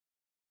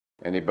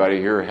Anybody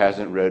here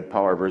hasn't read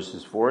Power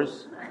versus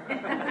Force?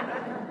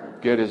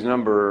 Get his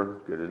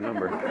number. Get his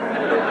number.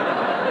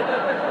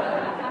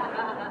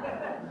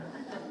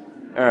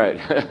 All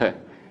right.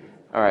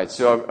 All right,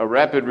 so a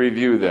rapid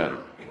review then.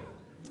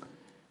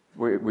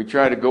 We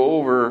try to go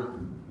over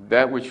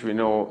that which we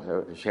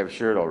know, have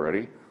shared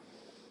already,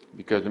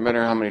 because no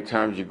matter how many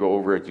times you go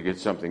over it, you get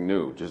something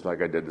new, just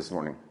like I did this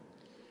morning.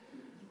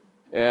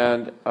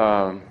 And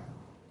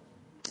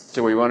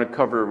so we want to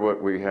cover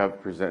what we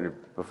have presented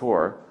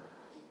before,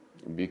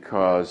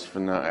 because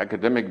from the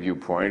academic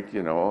viewpoint,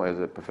 as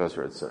a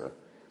professor, etc.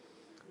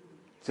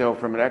 So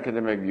from an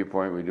academic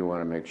viewpoint, we do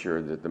want to make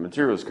sure that the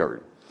material is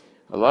covered.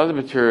 A lot of the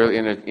material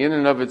in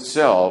and of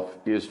itself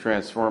is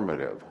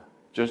transformative.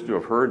 Just to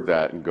have heard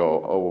that and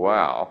go, oh,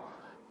 wow,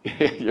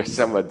 you're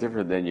somewhat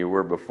different than you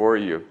were before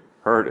you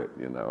heard it,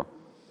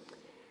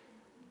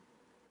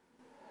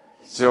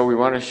 So we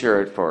want to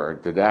share it for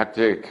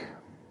didactic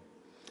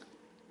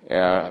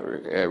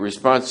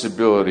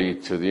responsibility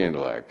to the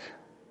intellect.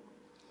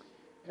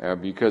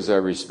 Because I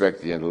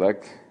respect the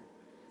intellect,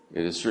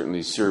 it has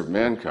certainly served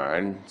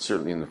mankind,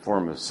 certainly in the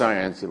form of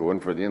science. If it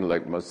wasn't for the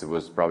intellect, most of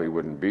us probably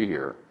wouldn't be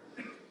here.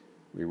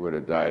 We would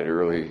have died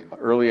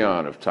early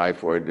on of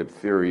typhoid,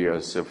 diphtheria,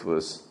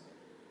 syphilis,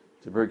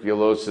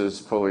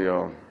 tuberculosis,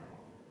 polio.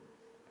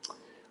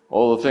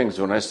 All the things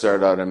when I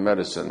started out in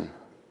medicine,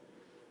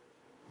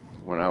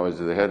 when I was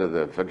the head of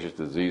the infectious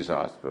disease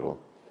hospital,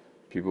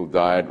 people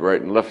died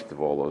right and left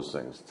of all those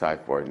things,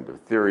 typhoid and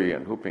diphtheria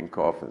and whooping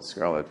cough and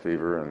scarlet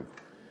fever and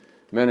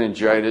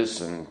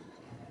meningitis. And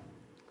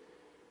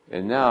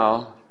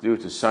now, due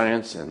to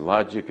science and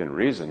logic and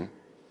reason,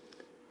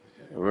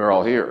 we're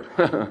all here.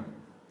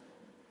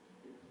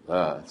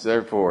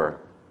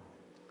 Therefore,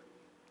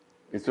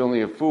 it's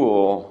only a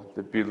fool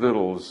that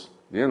belittles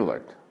the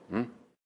intellect.